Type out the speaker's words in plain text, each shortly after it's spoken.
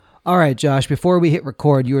All right, Josh, before we hit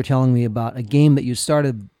record, you were telling me about a game that you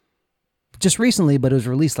started just recently, but it was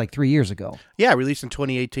released like 3 years ago. Yeah, released in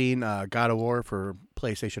 2018, God of War for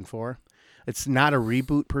PlayStation 4. It's not a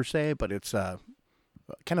reboot per se, but it's kind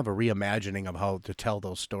of a reimagining of how to tell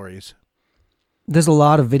those stories. There's a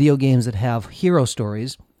lot of video games that have hero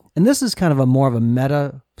stories, and this is kind of more of a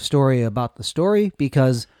meta story about the story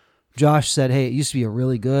because Josh said, hey, it used to be a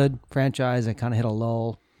really good franchise and kind of hit a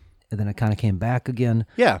lull, and then it kind of came back again.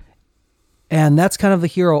 Yeah. And that's kind of the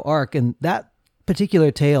hero arc, and that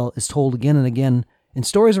particular tale is told again and again in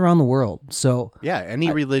stories around the world. So yeah,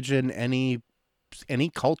 any religion, any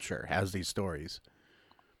culture has these stories.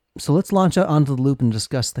 So let's launch out onto the loop and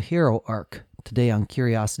discuss the hero arc today on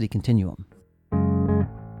Curiosity Continuum.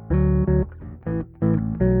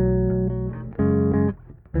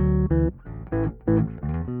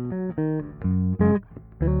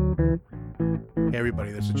 Hey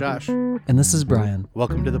everybody, this is Josh. And this is Brian.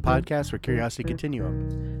 Welcome to the podcast for Curiosity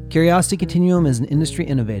Continuum. Curiosity Continuum is an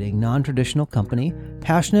industry-innovating, non-traditional company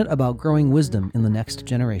passionate about growing wisdom in the next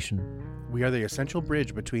generation. We are the essential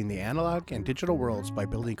bridge between the analog and digital worlds by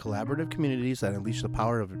building collaborative communities that unleash the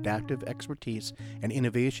power of adaptive expertise and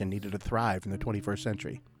innovation needed to thrive in the 21st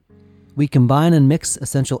century. We combine and mix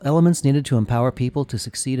essential elements needed to empower people to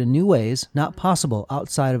succeed in new ways not possible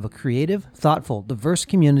outside of a creative, thoughtful, diverse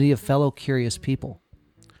community of fellow curious people.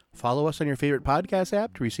 Follow us on your favorite podcast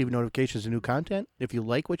app to receive notifications of new content. If you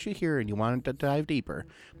like what you hear and you want to dive deeper,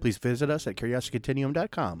 please visit us at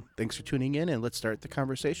curiositycontinuum.com. Thanks for tuning in, and let's start the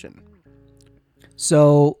conversation.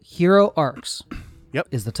 So, hero arcs Yep.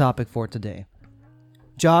 is the topic for today.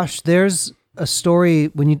 Josh, there's a story,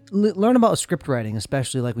 when you learn about script writing,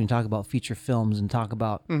 especially like when you talk about feature films and talk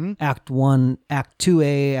about Act 1, Act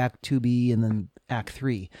 2A, Act 2B, and then Act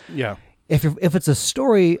 3. Yeah. If it's a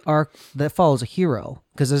story arc that follows a hero,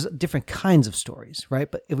 because there's different kinds of stories, right?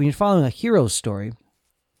 But when you're following a hero's story,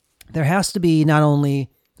 there has to be not only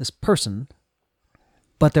this person,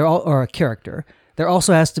 but or a character. There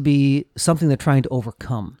also has to be something they're trying to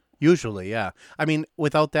overcome. Usually, yeah. I mean,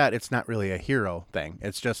 without that, it's not really a hero thing.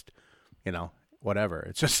 It's just, whatever.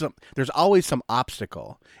 It's just there's always some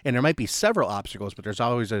obstacle. And there might be several obstacles, but there's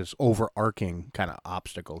always this overarching kind of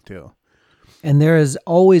obstacle, too. And there is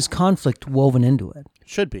always conflict woven into it.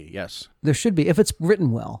 Should be, yes. There should be, if it's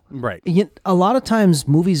written well. Right. A lot of times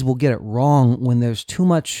movies will get it wrong when there's too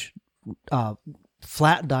much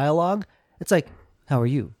flat dialogue. It's like, how are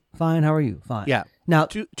you? Fine, how are you? Fine. Yeah. Now,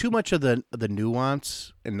 too much of the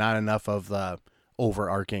nuance and not enough of the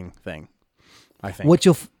overarching thing, I think.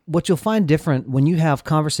 What you'll find different when you have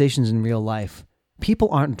conversations in real life, people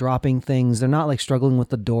aren't dropping things. They're not like struggling with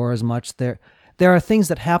the door as much. There are things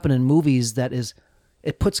that happen in movies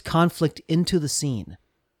it puts conflict into the scene,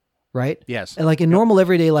 right? Yes. And like in normal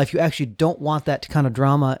everyday life, you actually don't want that kind of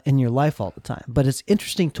drama in your life all the time. But it's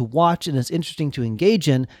interesting to watch and it's interesting to engage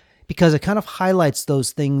in because it kind of highlights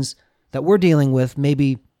those things that we're dealing with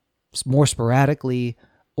maybe more sporadically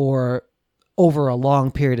or over a long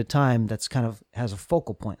period of time that's kind of has a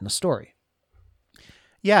focal point in the story.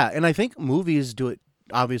 Yeah, and I think movies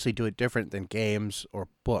obviously do it different than games or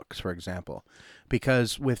books, for example.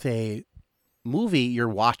 Because with a movie, you're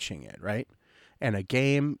watching it, right? And a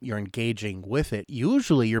game, you're engaging with it.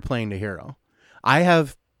 Usually you're playing the hero. I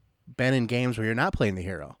have been in games where you're not playing the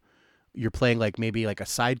hero. You're playing like maybe like a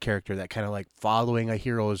side character that kind of like following a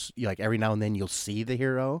hero's, like every now and then you'll see the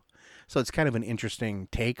hero. So it's kind of an interesting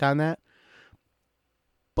take on that.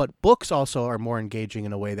 But books also are more engaging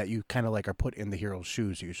in a way that you kind of like are put in the hero's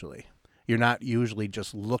shoes usually. You're not usually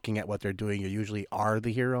just looking at what they're doing. You usually are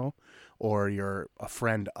the hero or you're a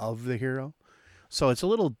friend of the hero. So it's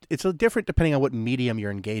a different depending on what medium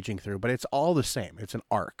you're engaging through, but it's all the same. It's an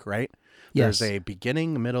arc, right? Yes. There's a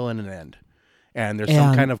beginning, a middle, and an end. And there's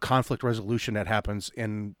some kind of conflict resolution that happens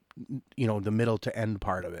in, the middle to end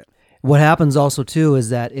part of it. What happens also too is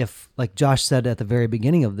that if, like Josh said at the very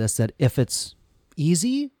beginning of this, that if it's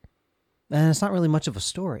easy, then it's not really much of a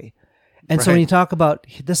story. And right. So when you talk about,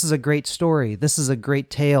 this is a great story, this is a great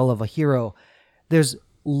tale of a hero, there's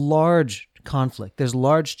large conflict, there's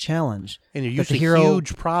large challenge. And you're usually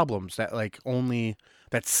huge problems that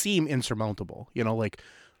that seem insurmountable, like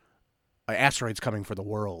asteroids coming for the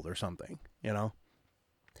world or something,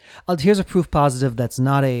 Here's a proof positive that's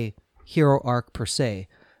not a hero arc per se.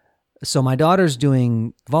 So my daughter's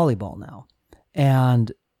doing volleyball now.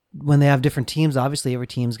 And when they have different teams, obviously every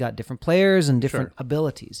team's got different players and different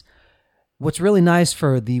abilities. What's really nice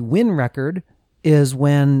for the win record is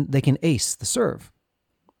when they can ace the serve.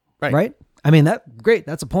 Right? I mean, great,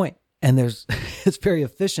 that's a point. And it's very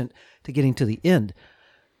efficient to getting to the end.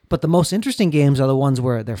 But the most interesting games are the ones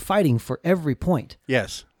where they're fighting for every point.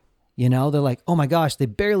 Yes. You know, they're like, oh my gosh, they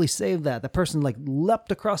barely saved that. The person like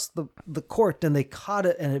leapt across the court and they caught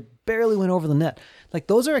it and it barely went over the net. Like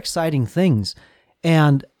those are exciting things.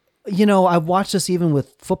 And, you know, I've watched this even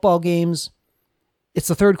with football games. It's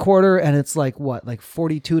the third quarter and it's like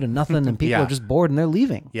 42-0 and people are just bored and they're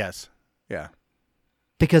leaving. Yes. Yeah.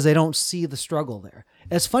 Because they don't see the struggle there.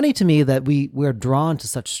 It's funny to me that we're drawn to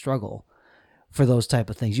such struggle for those type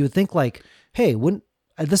of things. You would think like, hey,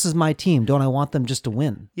 this is my team. Don't I want them just to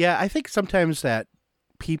win? Yeah, I think sometimes that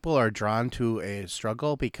people are drawn to a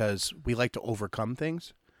struggle because we like to overcome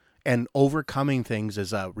things, and overcoming things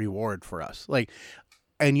is a reward for us. Like,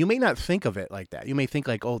 and you may not think of it like that. You may think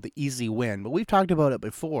like, oh, the easy win. But we've talked about it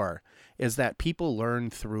before, is that people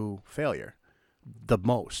learn through failure the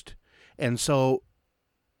most. And so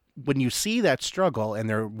when you see that struggle and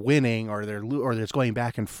they're winning or there's going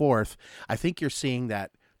back and forth, I think you're seeing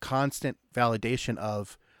that constant validation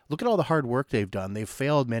of, look at all the hard work they've done. They've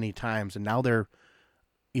failed many times, and now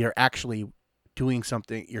you're actually doing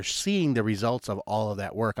something. You're seeing the results of all of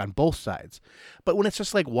that work on both sides. But when it's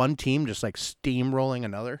just like one team just like steamrolling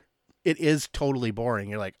another, it is totally boring.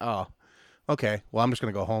 You're like, oh, okay, well, I'm just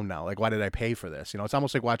going to go home now. Like, why did I pay for this? You know, it's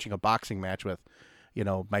almost like watching a boxing match with, you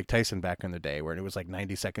know, Mike Tyson back in the day where it was like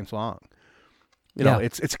 90 seconds long. You know,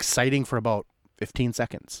 it's exciting for about 15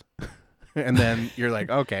 seconds. And then you're like,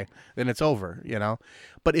 okay, then it's over, you know?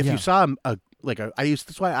 But if you saw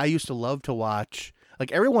that's why I used to love to watch,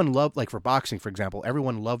 like everyone loved, like for boxing, for example,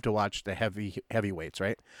 everyone loved to watch the heavyweights,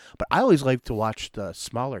 right? But I always liked to watch the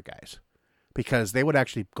smaller guys because they would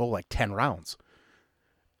actually go like 10 rounds.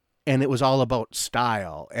 And it was all about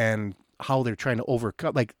style and how they're trying to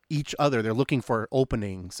overcome like each other. They're looking for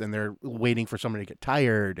openings and they're waiting for somebody to get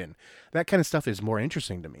tired, and that kind of stuff is more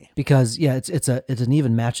interesting to me. Because it's an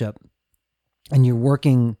even matchup. And you're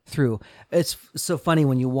working through. It's so funny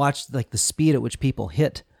when you watch like the speed at which people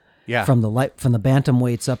hit, from the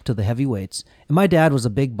bantamweights up to the heavyweights. And my dad was a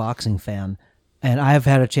big boxing fan, and I have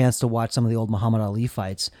had a chance to watch some of the old Muhammad Ali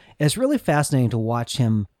fights. And it's really fascinating to watch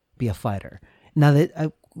him be a fighter. Now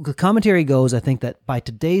the commentary goes, I think that by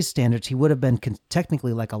today's standards, he would have been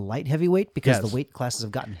technically like a light heavyweight because the weight classes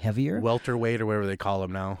have gotten heavier. Welterweight or whatever they call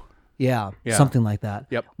them now. Yeah, something like that.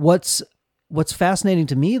 Yep. What's fascinating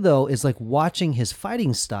to me, though, is like watching his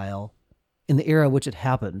fighting style in the era in which it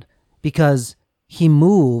happened, because he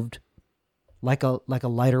moved like a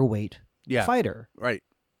lighter weight fighter.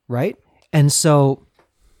 Right? And so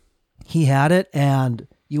he had it, and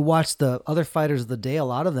you watch the other fighters of the day, a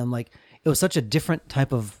lot of them, like it was such a different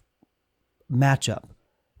type of matchup,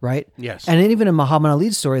 right? Yes. And even in Muhammad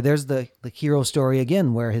Ali's story, there's the hero story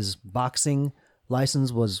again, where his boxing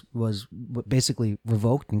license was basically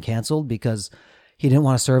revoked and canceled because he didn't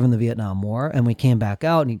want to serve in the Vietnam War. And we came back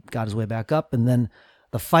out and he got his way back up. And then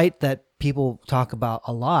the fight that people talk about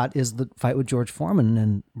a lot is the fight with George Foreman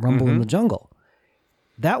and Rumble in the Jungle.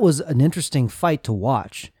 That was an interesting fight to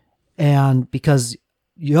watch. And because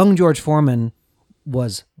young George Foreman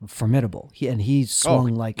was formidable. He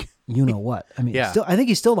swung like you know what. I mean, I think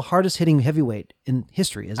he's still the hardest hitting heavyweight in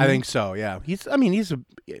history, isn't he? I think so, yeah. He's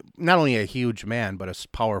not only a huge man, but a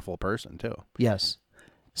powerful person too. Yes.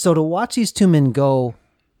 So to watch these two men go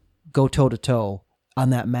toe to toe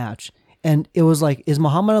on that match, and it was like, is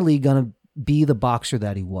Muhammad Ali going to be the boxer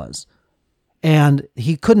that he was? And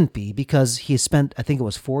he couldn't be because he spent, I think it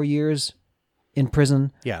was 4 years in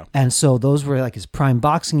prison. Yeah. And so those were like his prime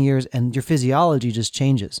boxing years, and your physiology just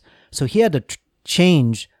changes. So he had to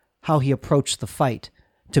change how he approached the fight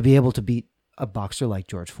to be able to beat a boxer like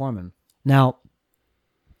George Foreman. Now,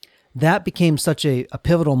 that became such a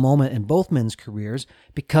pivotal moment in both men's careers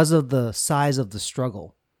because of the size of the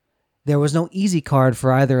struggle. There was no easy card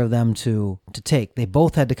for either of them to take. They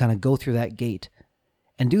both had to kind of go through that gate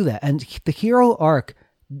and do that. And the hero arc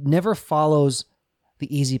never follows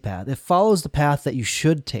the easy path. It follows the path that you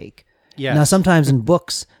should take. Yes. Now, sometimes in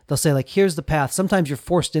books, they'll say, like, here's the path. Sometimes you're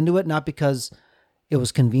forced into it, not because it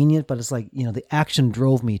was convenient, but it's like, you know, the action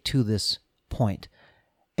drove me to this point.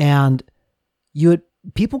 And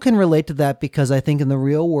people can relate to that because I think in the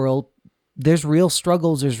real world, there's real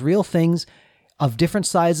struggles, there's real things of different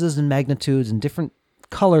sizes and magnitudes and different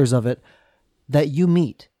colors of it that you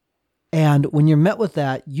meet. And when you're met with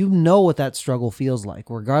that, you know what that struggle feels like,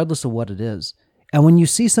 regardless of what it is. And when you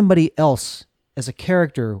see somebody else as a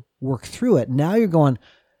character work through it, now you're going,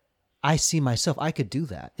 I see myself. I could do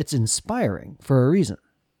that. It's inspiring for a reason.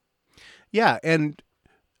 Yeah, and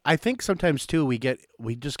I think sometimes too we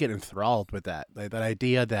just get enthralled with that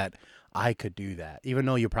idea that I could do that, even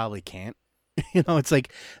though you probably can't. You know, it's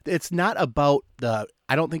like it's not about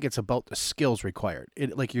I don't think it's about the skills required.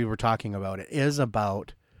 Like you were talking about, it is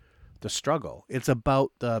about the struggle. It's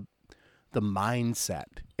about the the mindset.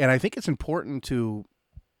 And I think it's important to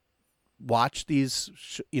watch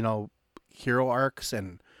these, hero arcs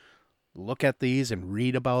and look at these and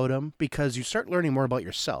read about them, because you start learning more about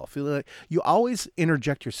yourself. You always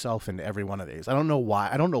interject yourself into every one of these. I don't know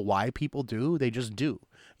why people do. They just do.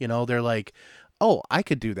 They're like, oh, I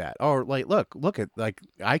could do that. Or like, look at, like,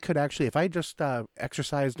 I could actually, if I just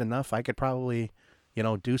exercised enough, I could probably,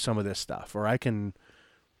 do some of this stuff. Or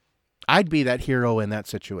I'd be that hero in that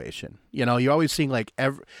situation. You always seeing like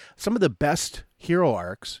some of the best hero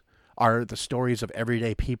arcs are the stories of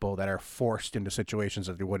everyday people that are forced into situations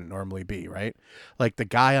that they wouldn't normally be, right? Like the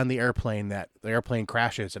guy on the airplane, that the airplane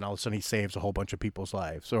crashes and all of a sudden he saves a whole bunch of people's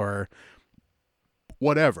lives, or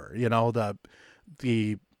whatever, a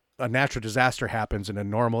natural disaster happens and a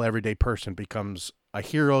normal everyday person becomes a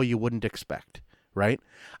hero you wouldn't expect, right?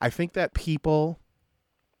 I think that people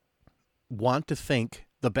want to think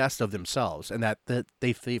the best of themselves, and that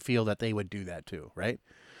they feel that they would do that too, right?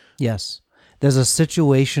 Yes. There's a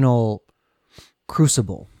situational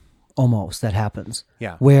crucible almost that happens.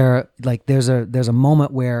 Yeah. Where like there's a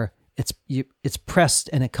moment where it's pressed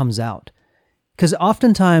and it comes out. Because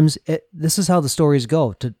oftentimes this is how the stories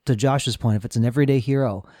go, to Josh's point. If it's an everyday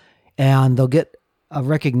hero and they'll get a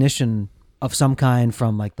recognition of some kind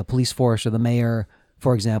from like the police force or the mayor,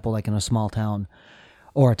 for example, like in a small town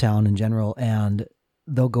or a town in general, and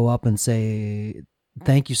they'll go up and say,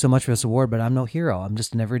 thank you so much for this award, but I'm no hero. I'm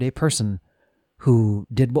just an everyday person who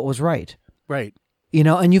did what was right. Right.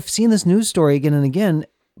 And you've seen this news story again and again,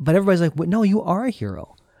 but everybody's like, no, you are a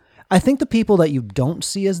hero. I think the people that you don't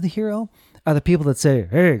see as the hero are the people that say,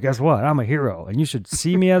 hey, guess what? I'm a hero and you should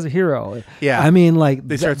see me as a hero. Yeah. I mean, like,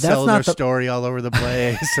 they start selling their story all over the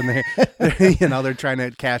place and they're trying to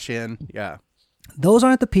cash in. Yeah. Those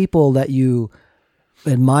aren't the people that you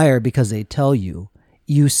admire because they tell you.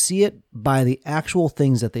 You see it by the actual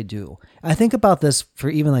things that they do. I think about this for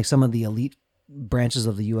even like some of the elite branches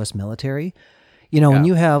of the U.S. military. When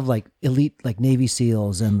you have like elite like Navy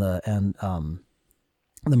SEALs and the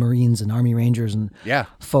Marines and Army Rangers and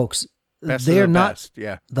folks, they're not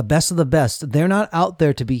the best of the best. They're not out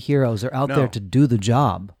there to be heroes. They're out there to do the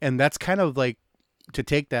job. And that's kind of like, to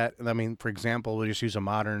take that, I mean, for example, we'll just use a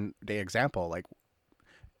modern day example, like,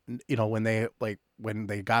 when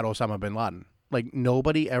they got Osama bin Laden, like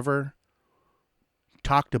nobody ever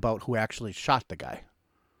talked about who actually shot the guy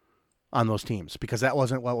on those teams, because that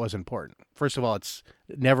wasn't what was important. First of all, it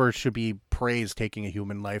never should be praised taking a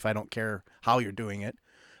human life. I don't care how you're doing it.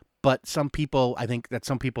 But I think that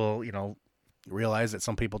some people, realize that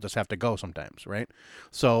some people just have to go sometimes, right?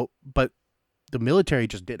 So, but the military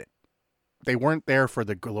just did it. They weren't there for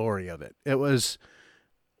the glory of it. It was,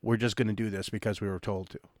 we're just going to do this because we were told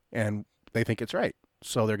to. And they think it's right.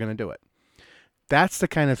 So they're going to do it. That's the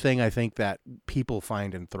kind of thing I think that people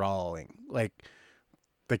find enthralling. Like,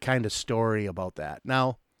 the kind of story about that.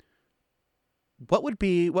 Now, what would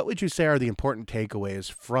you say are the important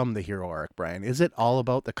takeaways from the hero arc, Brian? Is it all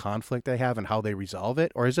about the conflict they have and how they resolve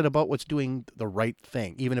it? Or is it about what's doing the right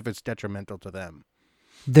thing, even if it's detrimental to them?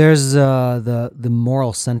 There's the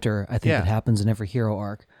moral center, I think, that happens in every hero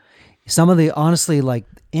arc. Some of the, honestly, like,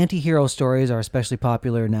 anti-hero stories are especially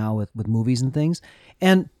popular now with movies and things.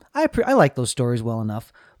 And I like those stories well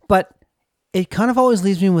enough, but it kind of always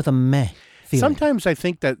leaves me with a meh feeling. Sometimes I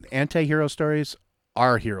think that anti-hero stories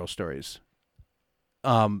are hero stories.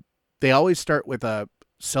 They always start with a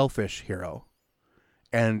selfish hero.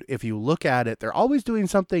 And if you look at it, they're always doing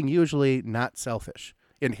something usually not selfish.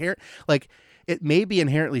 Like, it may be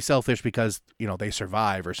inherently selfish because, they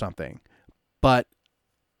survive or something, but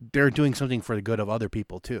they're doing something for the good of other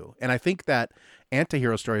people too. And I think that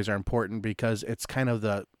anti-hero stories are important because it's kind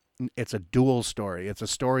of it's a dual story. It's a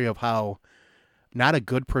story of how not a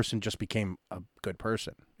good person just became a good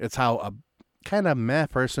person. It's how a kind of meh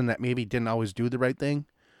person that maybe didn't always do the right thing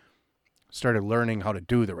started learning how to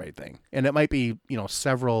do the right thing. And it might be,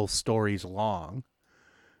 several stories long,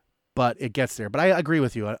 but it gets there. But I agree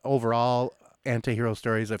with you. Overall, anti-hero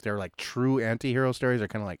stories, if they're like true anti-hero stories, are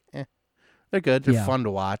kind of like, they're good. They're fun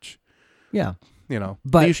to watch. Yeah.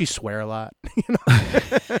 But they usually swear a lot.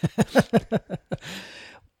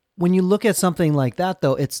 When you look at something like that,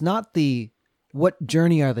 though, it's not what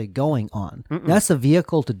journey are they going on? Mm-mm. That's the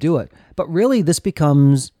vehicle to do it. But really, this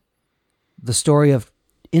becomes the story of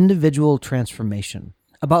individual transformation,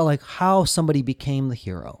 about like how somebody became the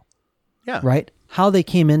hero. Yeah. Right? How they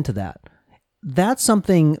came into that. That's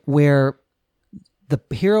something where the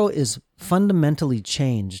hero is fundamentally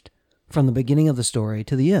changed from the beginning of the story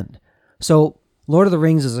to the end. So Lord of the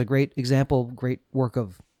Rings is a great example, great work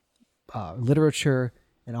of literature,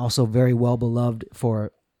 and also very well beloved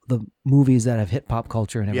for the movies that have hit pop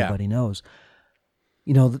culture and everybody knows.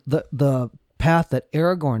 You know, the path that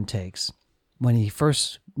Aragorn takes when he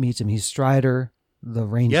first meets him, he's Strider, the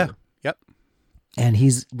ranger. Yeah. Yep. And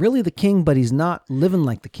he's really the king, but he's not living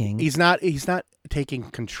like the king. He's not taking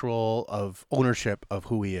control of ownership of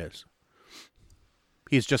who he is.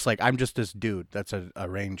 He's just like, I'm just this dude that's a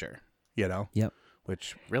ranger, you know? Yep.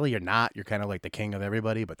 Which really you're not. You're kind of like the king of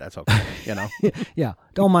everybody, but that's okay, you know? Yeah.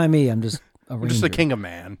 Don't mind me. I'm just a ranger. I'm just the king of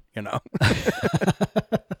man, you know?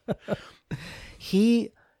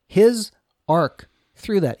 His arc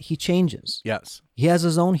through that, he changes. Yes. He has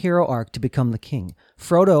his own hero arc to become the king.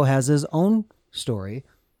 Frodo has his own story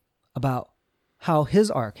about how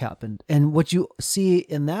his arc happened. And what you see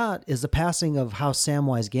in that is the passing of how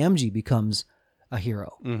Samwise Gamgee becomes a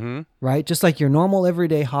hero, right? Just like your normal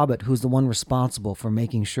everyday hobbit who's the one responsible for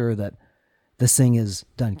making sure that this thing is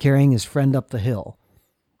done, carrying his friend up the hill,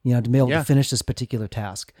 you know, to be able to finish this particular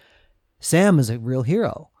task. Sam is a real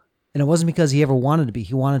hero. And it wasn't because he ever wanted to be.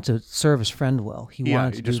 He wanted to serve his friend well. He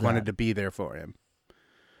just wanted to be there for him.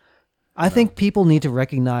 I think people need to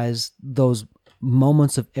recognize those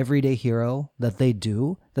moments of everyday hero that they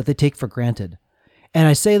take for granted. And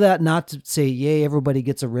I say that not to say, yay, everybody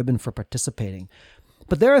gets a ribbon for participating.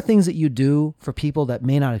 But there are things that you do for people that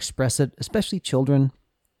may not express it, especially children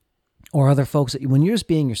or other folks. That when you're just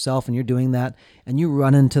being yourself and you're doing that and you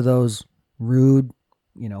run into those rude,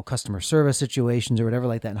 you know, customer service situations or whatever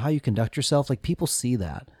like that, and how you conduct yourself, like people see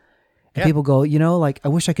that. And people go, you know, like, I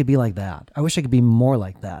wish I could be like that. I wish I could be more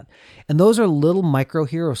like that. And those are little micro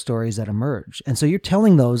hero stories that emerge. And so you're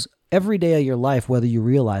telling those every day of your life, whether you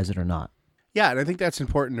realize it or not. Yeah, and I think that's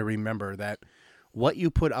important to remember, that what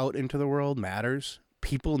you put out into the world matters.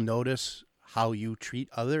 People notice how you treat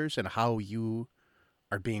others and how you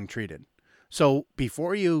are being treated. So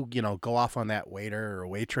before you go off on that waiter or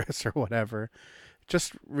waitress or whatever,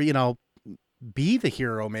 just, be the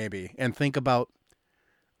hero maybe, and think about,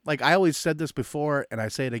 like I always said this before, and I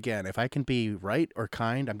say it again, if I can be right or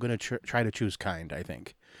kind, I'm going to try to choose kind, I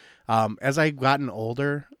think. As I've gotten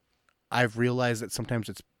older, I've realized that sometimes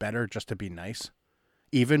it's better just to be nice,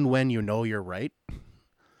 even when you know you're right.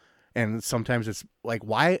 And sometimes it's like,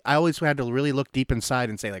 why? I always had to really look deep inside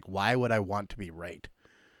and say, like, why would I want to be right?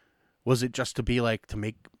 Was it just to be like, to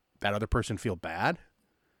make that other person feel bad?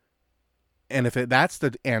 And if that's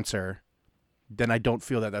the answer, then I don't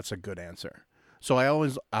feel that that's a good answer. So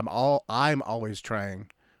I'm always trying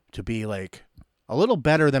to be like a little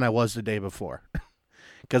better than I was the day before.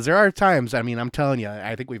 Because there are times, I mean, I'm telling you,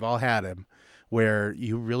 I think we've all had them, where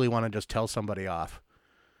you really want to just tell somebody off,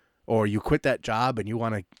 or you quit that job and you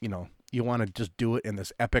want to just do it in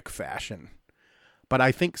this epic fashion. But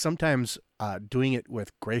I think sometimes doing it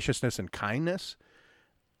with graciousness and kindness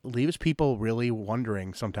leaves people really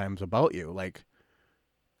wondering sometimes about you, like,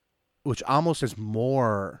 which almost is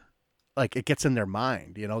more like it gets in their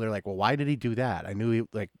mind. They're like, well, why did he do that? I knew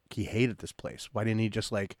he hated this place. Why didn't he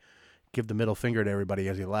just give the middle finger to everybody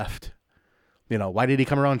as he left? Why did he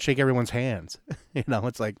come around and shake everyone's hands?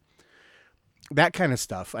 It's like that kind of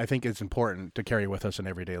stuff I think is important to carry with us in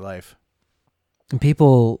everyday life. And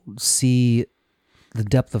people see the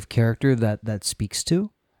depth of character that speaks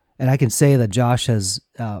to. And I can say that Josh has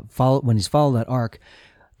when he's followed that arc.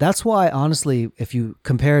 That's why, honestly, if you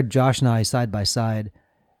compared Josh and I side by side,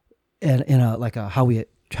 and in how we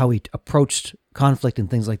approached conflict and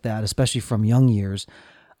things like that, especially from young years,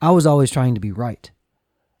 I was always trying to be right.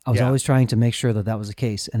 I was always trying to make sure that was the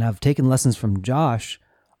case. And I've taken lessons from Josh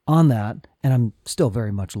on that, and I'm still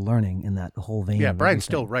very much learning in that whole vein. Yeah, Brian's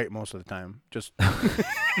still right most of the time. Just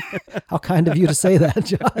how kind of you to say that,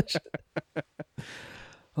 Josh.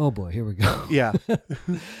 Oh boy, here we go. Yeah.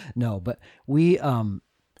 No, but we've done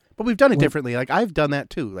it differently. Like I've done that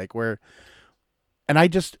too. Like and I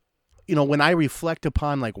just, when I reflect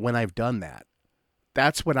upon when I've done that,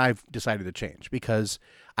 that's when I've decided to change, because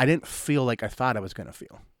I didn't feel like I thought I was going to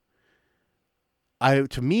feel.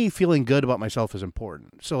 To me, feeling good about myself is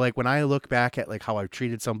important. So when I look back at how I've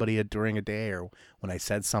treated somebody during a day, or when I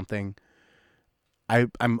said something, I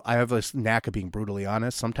have this knack of being brutally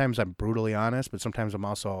honest. Sometimes I'm brutally honest, but sometimes I'm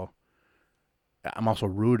also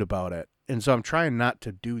rude about it. And so I'm trying not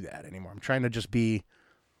to do that anymore. I'm trying to just be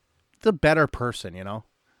the better person,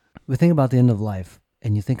 We think about the end of life,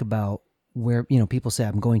 and you think about where, people say,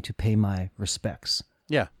 I'm going to pay my respects.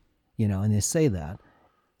 Yeah. And they say that.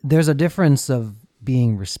 There's a difference of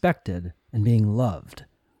being respected and being loved.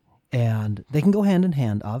 And they can go hand in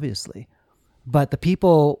hand, obviously. But the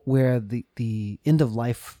people where the end of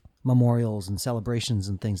life memorials and celebrations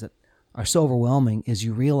and things that are so overwhelming is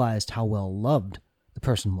you realized how well loved the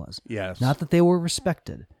person was. Yes. Not that they were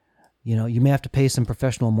respected. You know, you may have to pay some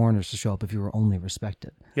professional mourners to show up if you were only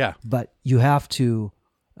respected. Yeah. But you have to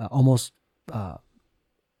almost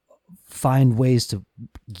find ways to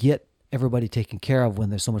get everybody taken care of when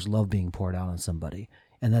there's so much love being poured out on somebody.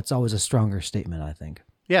 And that's always a stronger statement, I think.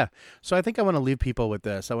 Yeah. So I think I want to leave people with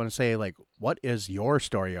this. I want to say, like, what is your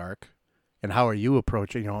story arc and how are you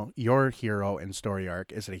approaching, your hero and story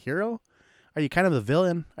arc? Is it a hero? Are you kind of the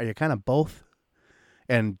villain? Are you kind of both?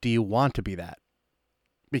 And do you want to be that?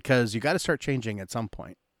 Because you got to start changing at some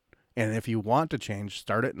point. And if you want to change,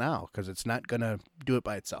 start it now, because it's not going to do it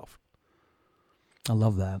by itself. I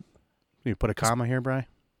love that. You put a comma here, Bri?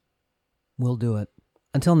 We'll do it.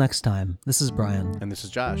 Until next time, this is Brian. And this is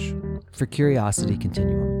Josh. For Curiosity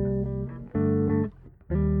Continuum.